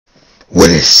What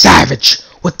is savage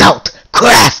without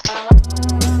craft?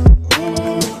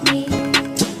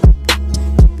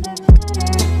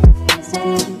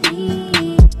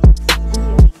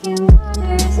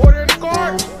 Order in the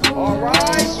court.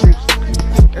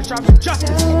 Alright. Let's try for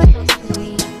justice.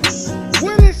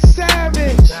 What is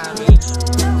savage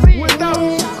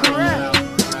without craft?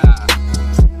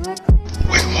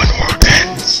 When one word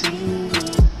ends,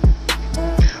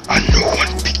 a new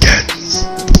one begins.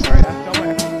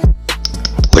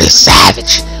 What is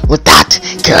savage without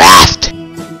craft?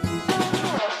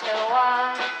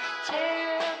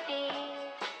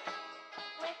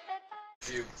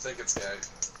 If you think it's gay.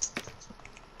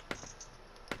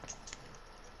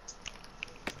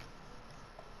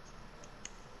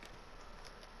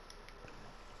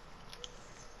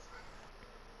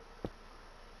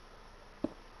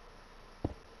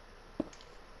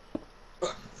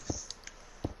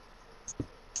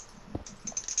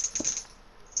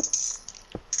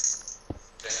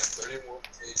 Damn, 31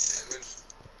 damage.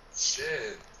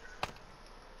 Shit.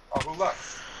 Oh, who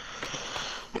left?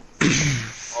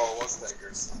 Oh, it was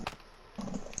Tankers.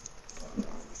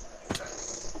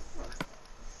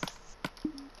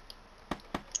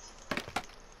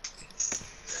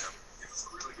 Damn, he was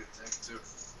a really good tank too.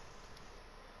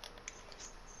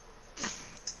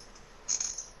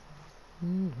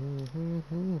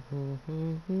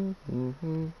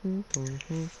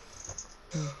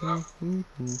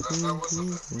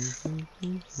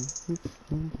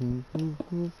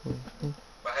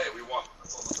 But hey, we won.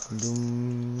 That's all that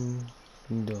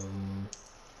matters.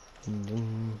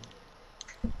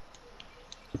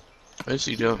 What is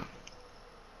he doing?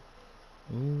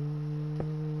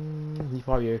 He's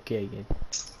probably okay again.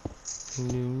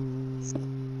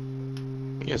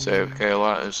 He gets AFK a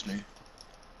lot, isn't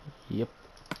he? Yep.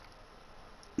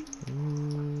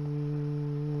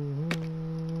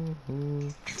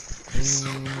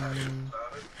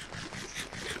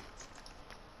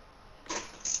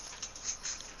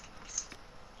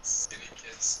 Skinny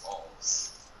kid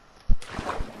Smalls.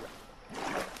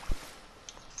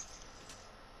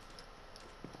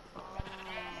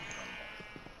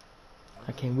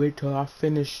 I can't wait till I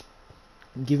finish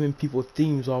giving people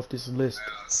themes off this list.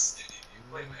 Skinny, do you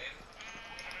play main?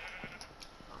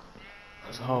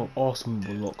 That's how awesome it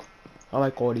will look. I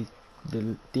like all the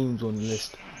themes on the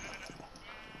list.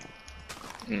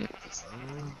 No, bro. Do you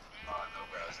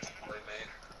play main?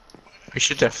 We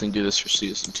should definitely do this for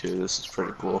season 2. This is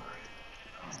pretty cool.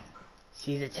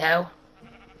 Season 2?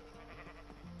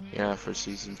 Yeah, for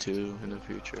season 2 in the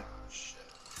future. Shit.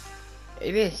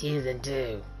 It is season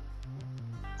 2.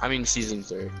 I mean season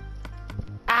 3.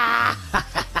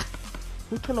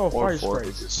 Who turned off Or fire 4.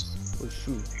 sprites? Oh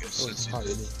shoot. I guess Oh, it's since you hot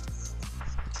did. in here.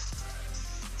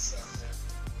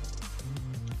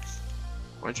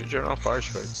 Why'd you turn off fire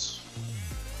sprites?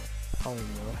 I don't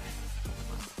know.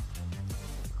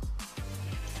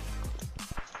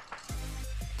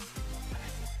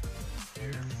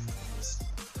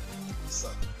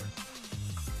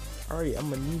 Alright, I'm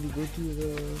gonna need to go to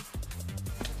the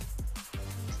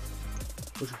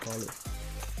what you call it?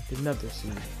 The nether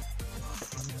scene.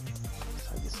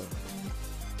 I get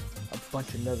a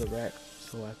bunch of nether rack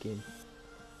so I can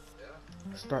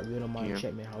start building my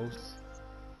enchantment house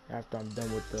after I'm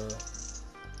done with the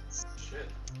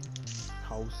Shit.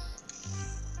 house.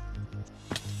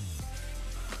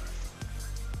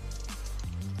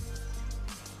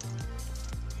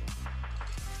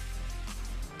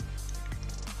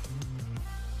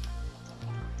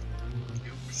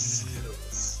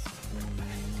 Skittles.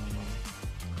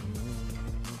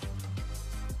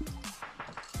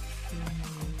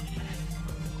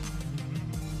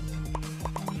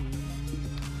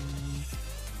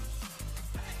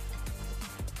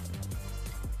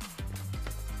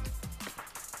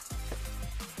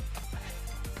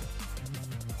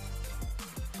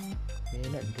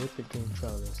 Man, that dripping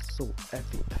controller is so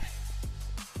epic.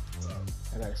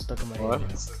 I got it stuck in my What? head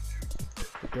now.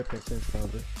 The dripping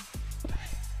controller.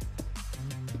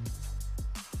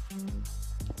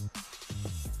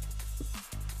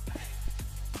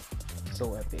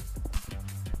 So epic.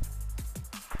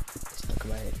 It's stuck in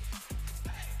my head.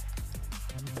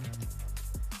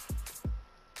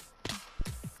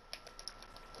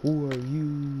 Who are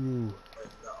you?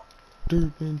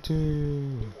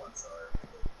 Derpington.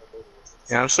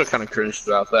 Yeah, I'm still kind of cringed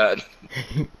about that.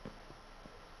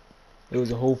 It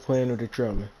was a whole plan of the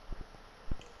trailer.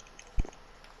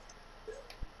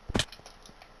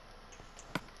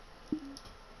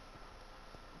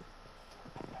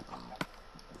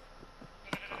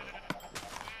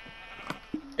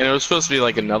 And it was supposed to be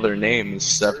like another name,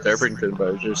 Steph Derpington,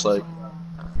 but it just like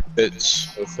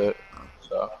fits with it.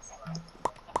 So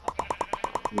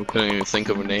We couldn't even think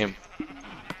of a name.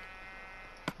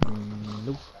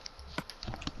 Nope.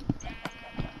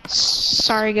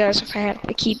 Sorry guys if I have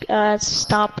to keep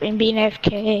stop and being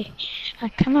AFK. I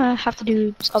kinda have to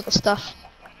do other stuff.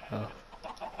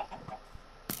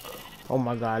 Oh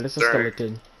my god, it's a Sorry.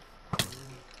 skeleton.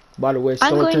 By the way,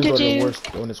 I'm going skeletons to are the do-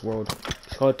 worst on this world.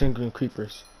 Skeletons and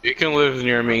creepers. You can live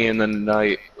near me in the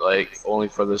night, like only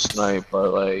for this night,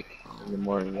 but like in the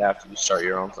morning you have to start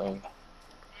your own thing.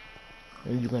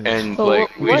 And you can And Well, like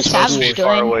what we're supposed to be Savage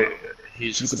far doing? away.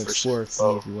 He's you just can the first. explore with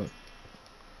me if you want.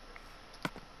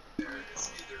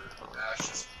 It's either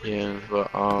Ash's Yeah,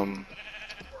 but or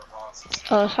Hans's.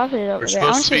 Oh, have it over we're there. I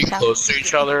want supposed to to be see Savage. close to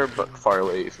each other, but far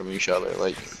away from each other.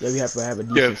 Like Yeah, we have to have a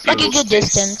Yeah, decent Like a Little good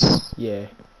space. distance. Yeah,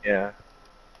 yeah,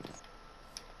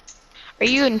 Are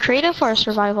you in creative or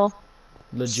survival?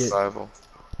 legit. survival.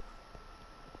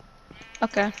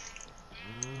 Okay.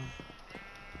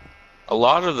 A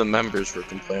lot of the members were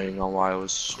complaining on why it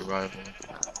was survival,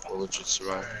 or legit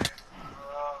survival.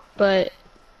 But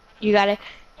you get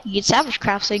Savage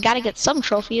Craft, so you gotta get some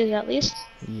trophies at least.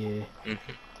 Yeah. Mhm.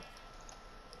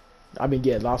 I've been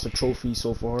getting lots of trophies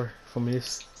so far from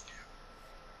this.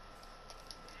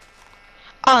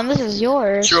 Oh, and this is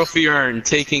yours. Trophy earned,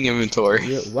 taking inventory.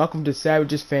 Yeah, welcome to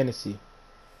Savage's Fantasy.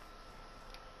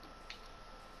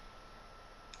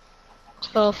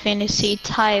 So fantasy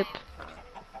type.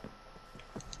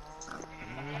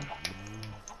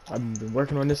 I've been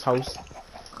working on this house.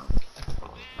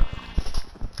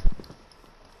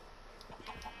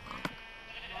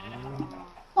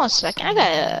 One second, I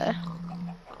gotta.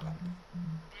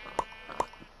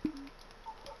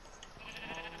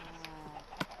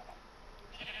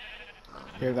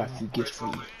 Here, I got a few gifts for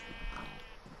you.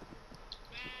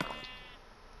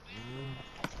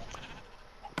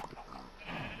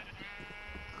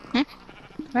 Where'd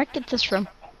I get this from?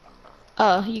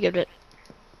 Oh, you get it.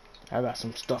 I got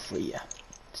some stuff for you.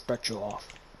 Start you off.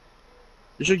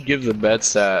 You should give the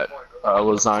beds that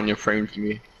lasagna framed to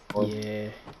me. Yeah.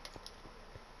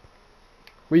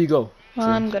 Where you go? Well,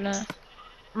 I'm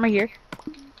right here.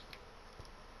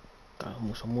 Got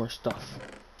some more stuff.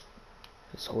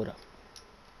 Let's hold up.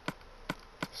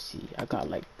 See, I got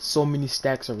like so many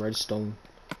stacks of redstone.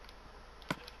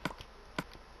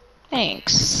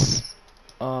 Thanks.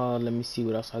 Let me see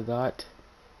what else I got.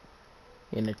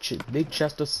 In a big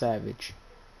chest of Savage.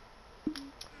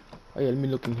 Oh yeah, let me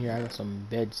look in here. I got some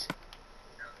beds.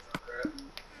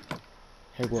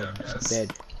 Hey, well, a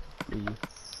bed for you.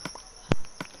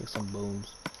 Take some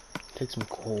bones. Take some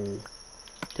coal.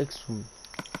 Take some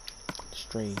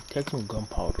string. Take some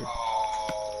gunpowder.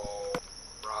 Oh,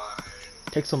 right.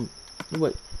 Take some. You know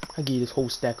what? I give you this whole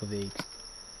stack of eggs.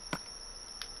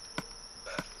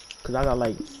 Cause I got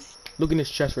like, look in this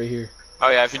chest right here. Oh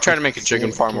yeah, if you try to make a chicken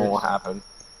Yeah, farm, it yeah. won't happen.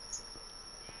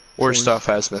 Worse So- stuff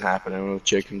has been happening with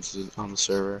chickens on the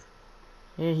server.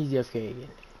 And he's AFK again.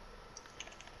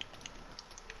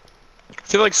 I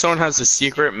feel like someone has a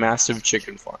secret massive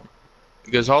chicken farm.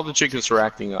 Because all the chickens are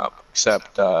acting up,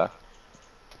 except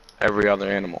every other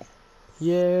animal.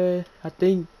 Yeah, I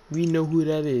think we know who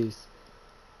that is.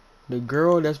 The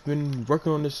girl that's been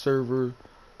working on the server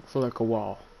for like a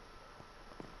while.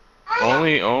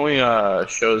 Only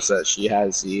shows that she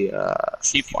has the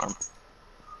sheep farm.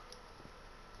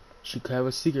 She could have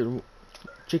a secret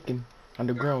chicken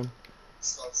underground.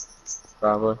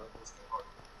 Probably.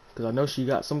 Cause I know she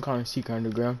got some kind of secret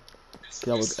underground. Cause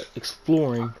I was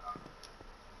exploring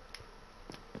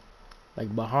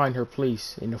like behind her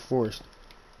place in the forest.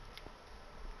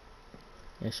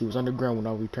 And she was underground when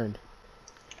I returned.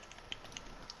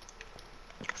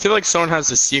 I feel like someone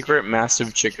has a secret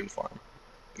massive chicken farm.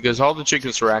 Because all the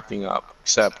chickens are acting up,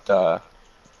 except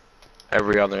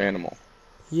every other animal.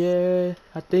 Yeah,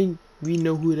 I think we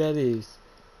know who that is.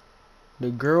 The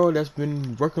girl that's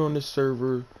been working on the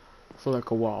server for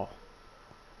like a while.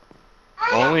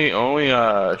 Only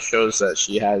shows that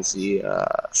she has the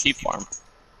sheep farm.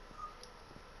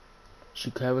 She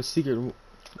could have a secret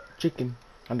chicken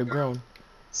underground.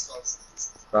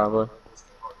 Probably.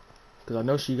 Cause I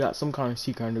know she got some kind of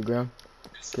secret underground.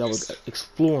 Cause I was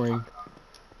exploring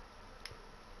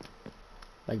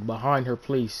like behind her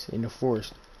place in the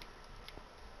forest.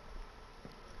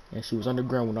 And she was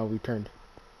underground when I returned.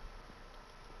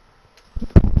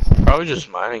 Probably just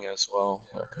mining as well.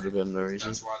 That could have been the reason.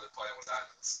 That's why they're playing with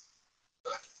diamonds.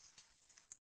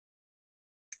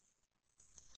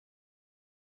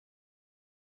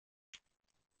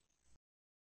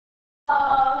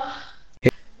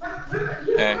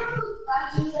 Hey,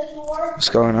 What's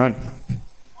going on?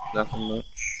 nothing much.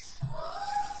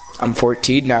 I'm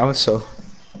 14 now, so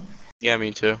Yeah,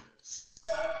 me too.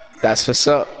 That's what's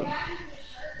up.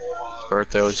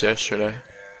 Birthday was yesterday.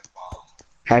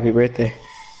 Happy birthday.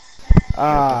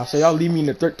 Ah, so y'all leave me in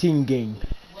the 13 game.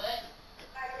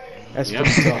 That's Yep.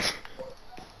 pretty tough.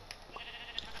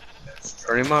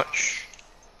 Pretty much.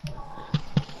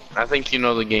 I think you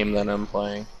know the game that I'm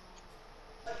playing.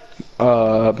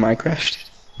 Minecraft.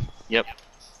 Yep.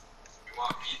 You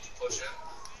want me to push in?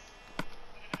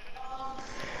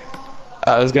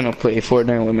 I was gonna play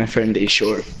Fortnite with my friend Day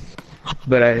Short,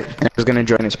 but I was gonna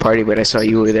join his party, but I saw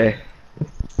you were there.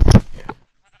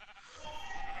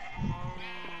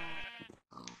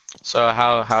 So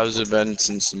how's it been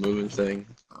since the moving thing?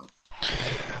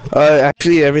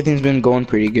 Actually, everything's been going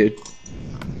pretty good.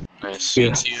 Nice. Yeah.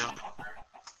 Me too.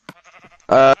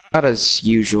 Not as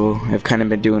usual. I've kind of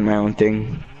been doing my own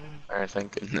thing. Alright,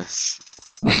 thank goodness.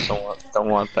 Don't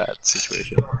want that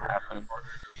situation to happen.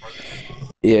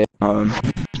 Yeah.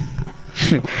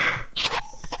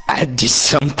 I did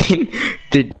something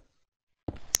that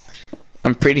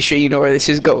I'm pretty sure you know where this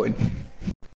is going.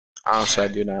 Honestly, I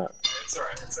do not. It's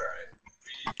alright, it's alright.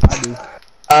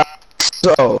 I do.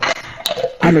 So,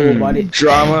 I know about it.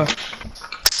 drama.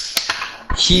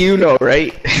 You know,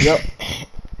 right? Yep.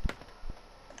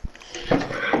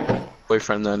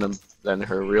 Boyfriend than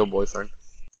her real boyfriend.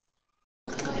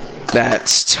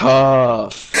 That's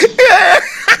tough.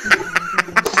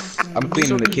 I'm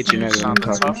cleaning the kitchen as I'm Not the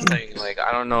talking tough to you. thing. Like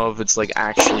I don't know if it's like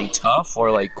actually tough or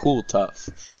like cool tough.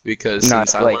 Because Not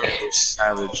since I like- learned it's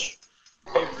savage,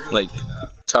 like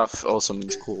tough also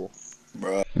means cool.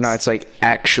 No, it's like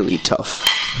actually tough.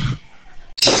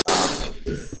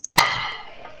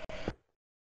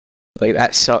 Like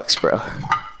that sucks, bro.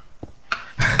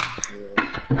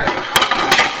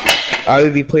 I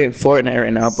would be playing Fortnite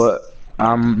right now, but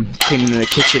I'm cleaning the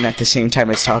kitchen at the same time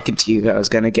as talking to you. I was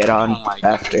gonna get on Oh my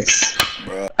after.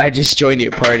 I just joined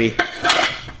your party.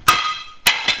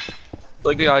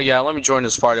 Like yeah, let me join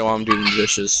this party while I'm doing the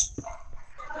dishes.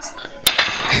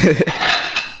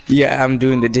 Yeah, I'm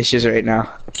doing the dishes right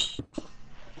now.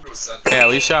 Yeah, at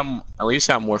least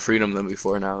I have more freedom than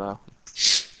before now though.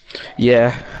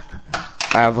 Yeah,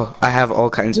 I have all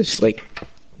kinds of like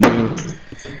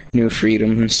new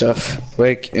freedom and stuff.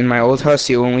 Like in my old house,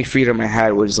 the only freedom I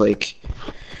had was like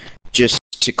just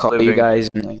to call you Living. guys,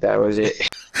 and like that was it.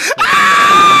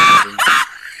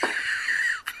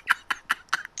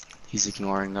 He's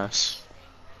ignoring us.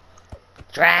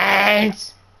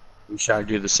 Trans! We should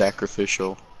do the sacrifice.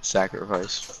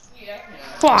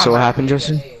 So what happened,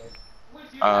 Justin?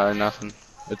 Nothing.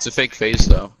 It's a fake face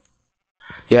though.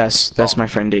 Yes, that's my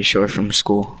friend Day Shore from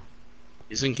school.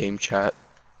 He's in game chat.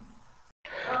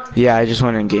 Yeah, I just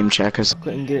went in game chat cause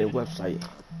Couldn't get a website.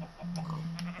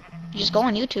 You just go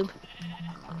on YouTube.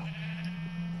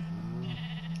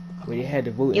 Where they had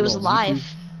to vote. It was live.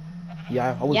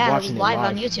 Yeah, I was Yeah, it was watching live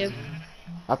on YouTube.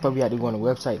 I thought we had to go on the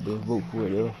website to vote for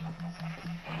it though.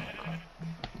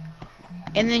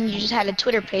 And then you just had a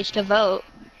Twitter page to vote.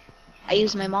 I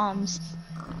used my mom's.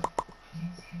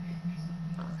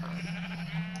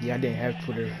 Yeah, I didn't have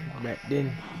Twitter back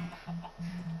then.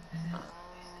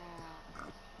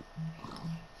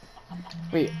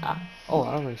 Wait, I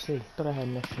already said. Thought I had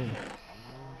enough room.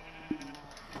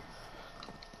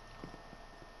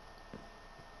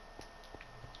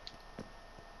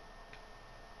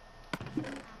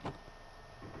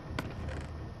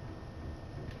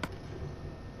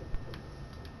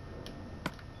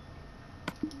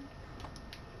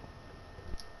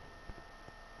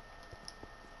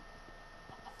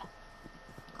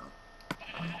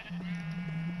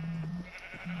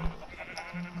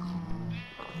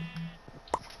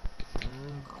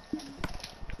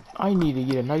 I need to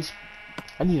get a nice.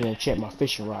 I need to enchant my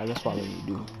fishing rod. That's what I need to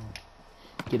do.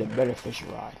 Get a better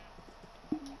fishing rod.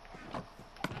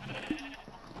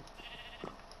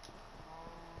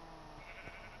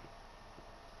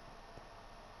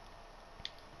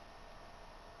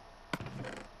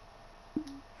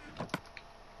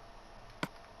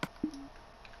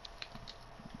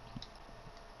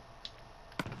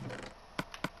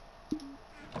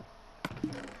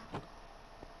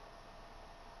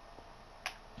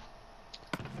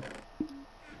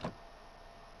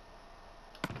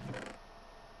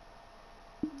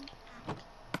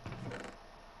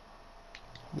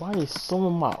 Why is some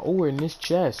of my ore in this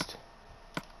chest?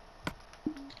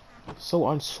 So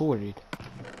unsorted.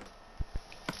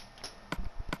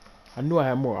 I knew I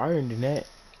had more iron than that.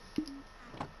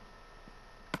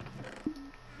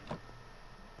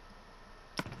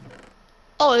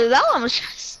 Oh, that one was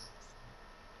just...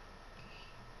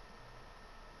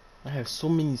 I have so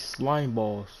many slime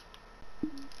balls.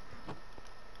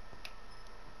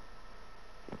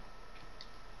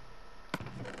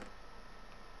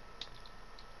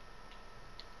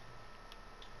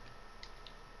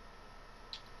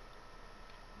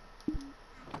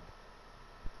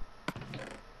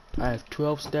 I have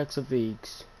 12 stacks of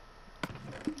eggs.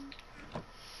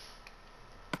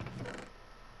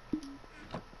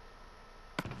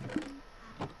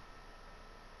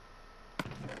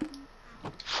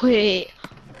 Wait.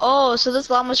 Oh, so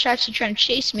this llama's actually trying to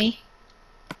chase me.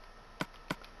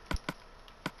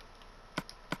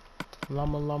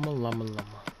 Llama, llama, llama,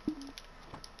 llama.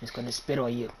 It's gonna spit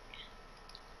on you.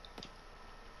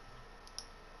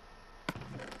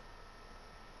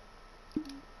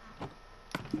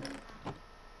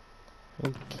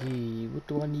 Okay, what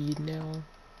do I need now?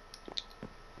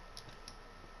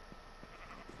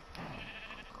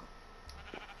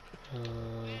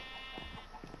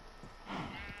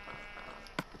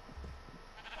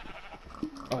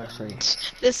 Oh, that's right.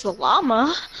 This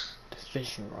llama. The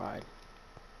fishing rod.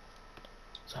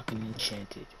 So I can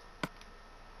enchant it.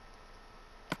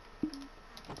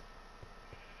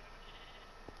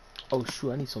 Oh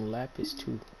shoot, I need some lapis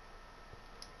too.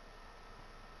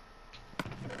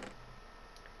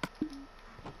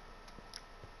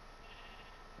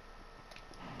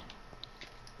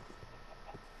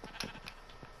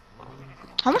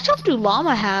 How much health do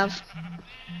llama have?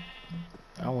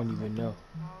 I won't even know.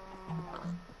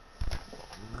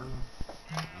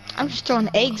 I'm just throwing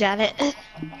eggs at it.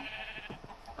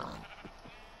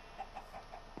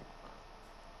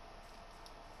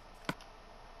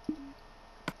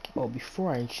 Oh,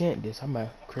 before I enchant this, I'm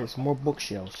gonna create some more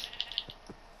bookshelves.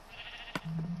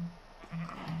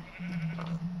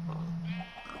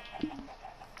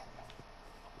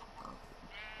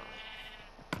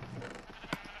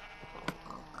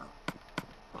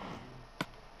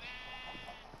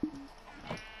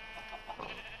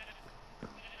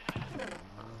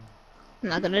 I'm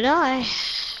not gonna die.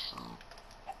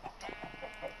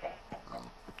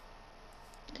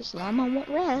 This llama won't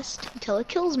rest until it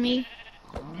kills me.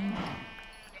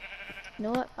 You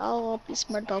know what? I'll be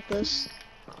smart about this.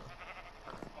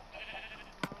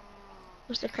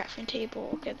 Where's the crafting table?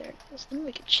 Okay, there it is. Let me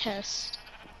make a chest.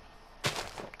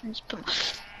 And just put my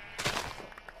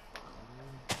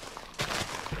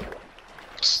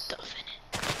stuff in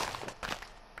it.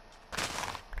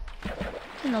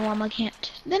 And the llama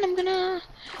can't. Then I'm gonna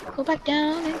go back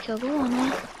down and kill the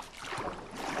llama.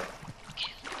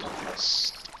 Kill the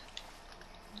stuff.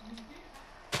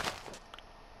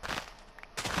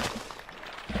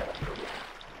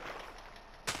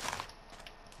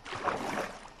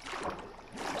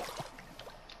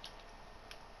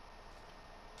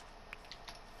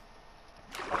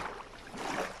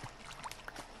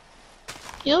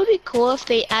 It would be cool if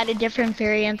they added different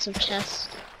variants of chests.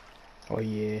 Oh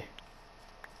yeah.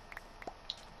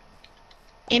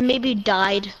 And maybe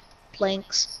dyed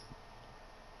planks.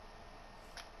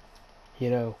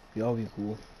 You know, that'll be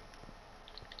cool.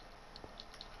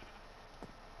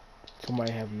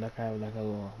 Somebody have like a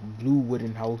little blue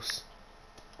wooden house.